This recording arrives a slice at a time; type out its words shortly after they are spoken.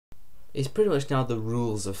It's pretty much now the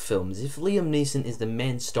rules of films. If Liam Neeson is the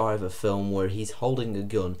main star of a film where he's holding a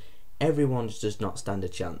gun, everyone does not stand a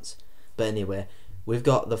chance. But anyway, we've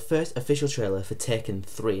got the first official trailer for Taken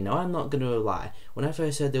 3. Now, I'm not going to lie, when I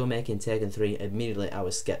first heard they were making Taken 3, immediately I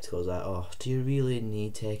was skeptical. I was like, oh, do you really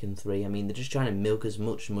need Taken 3? I mean, they're just trying to milk as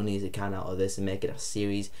much money as they can out of this and make it a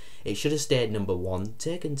series. It should have stayed number 1.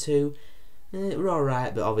 Taken 2, we're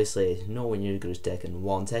alright, but obviously nowhere near as good as Taken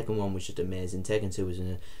 1. Taken 1 was just amazing. Taken 2 was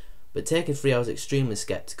But Taken 3, I was extremely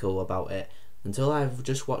skeptical about it until I've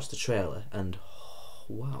just watched the trailer, and oh,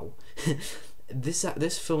 wow.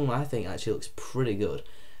 This film, I think, actually looks pretty good.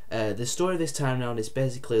 The story this time around is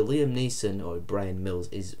basically Liam Neeson, or Brian Mills,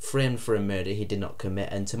 is framed for a murder he did not commit,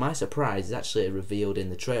 and to my surprise, it's actually revealed in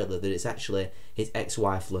the trailer that it's actually his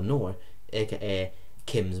ex-wife Lenore, aka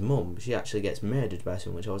Kim's mum. She actually gets murdered by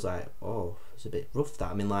someone, which I was like, oh, it's a bit rough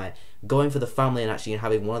that. I mean, like, going for the family and actually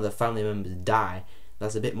having one of the family members die,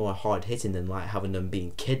 that's a bit more hard-hitting than, like, having them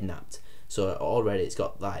being kidnapped. So already it's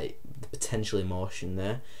got, like, the potential emotion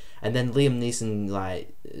there. And then Liam Neeson,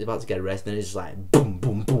 like, is about to get arrested, and he's just like, boom,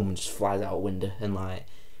 boom, boom, just flies out a window. And, like,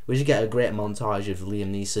 we just get a great montage of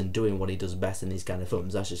Liam Neeson doing what he does best in these kind of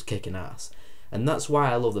films. That's just kicking ass. And that's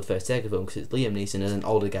why I love the first Taken film, because it's Liam Neeson as an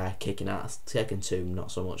older guy kicking ass. Taken 2,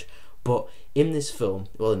 not so much. But in this film,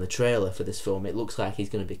 well, in the trailer for this film, it looks like he's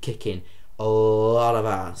going to be kicking a lot of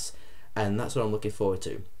ass. And that's what I'm looking forward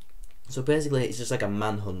to. So basically, it's just like a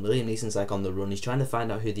manhunt. Liam Neeson's like on the run. He's trying to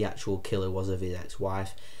find out who the actual killer was of his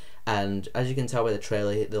ex-wife. And as you can tell by the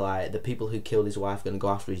trailer, the people who killed his wife are going to go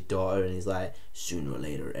after his daughter, and he's like, sooner or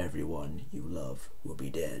later, everyone you love will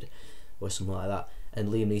be dead, or something like that. And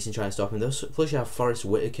Liam Neeson trying to stop him. Plus you have Forrest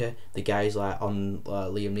Whitaker, the guy's like on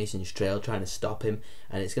Liam Neeson's trail trying to stop him,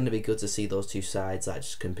 and it's going to be good to see those two sides like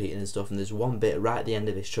just competing and stuff. And there's one bit right at the end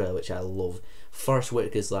of this trailer which I love. Forrest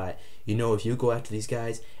Whitaker's like, you know, if you go after these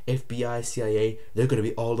guys, FBI, CIA, they're going to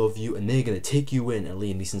be all over you and they're going to take you in. And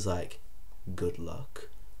Liam Neeson's like, good luck.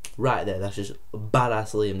 Right there, that's just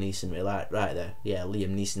badass Liam Neeson, right there. Yeah,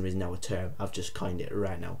 Liam Neeson is now a term. I've just coined it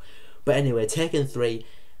right now. But anyway, Taken 3,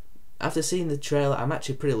 after seeing the trailer, I'm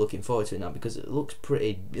actually pretty looking forward to it now, because it looks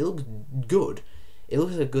good. It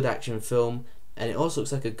looks like a good action film, and it also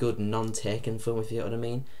looks like a good non-Taken film, if you know what I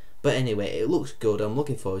mean. But anyway, it looks good. I'm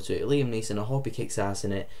looking forward to it. Liam Neeson, I hope he kicks ass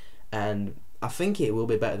in it, and I think it will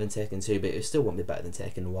be better than Taken 2, but it still won't be better than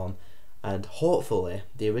Taken 1. And hopefully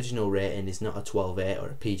the original rating is not a 12/8 or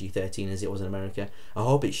a PG-13 as it was in America. I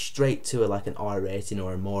hope it's straight to like an R rating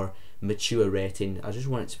or a more mature rating. I just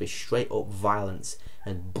want it to be straight up violence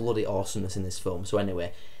and bloody awesomeness in this film. So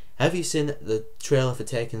anyway, have you seen the trailer for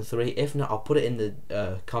Taken 3? If not, I'll put it in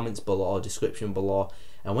the comments below or description below.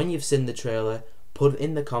 And when you've seen the trailer, put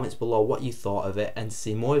in the comments below what you thought of it. And to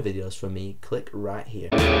see more videos from me, click right here.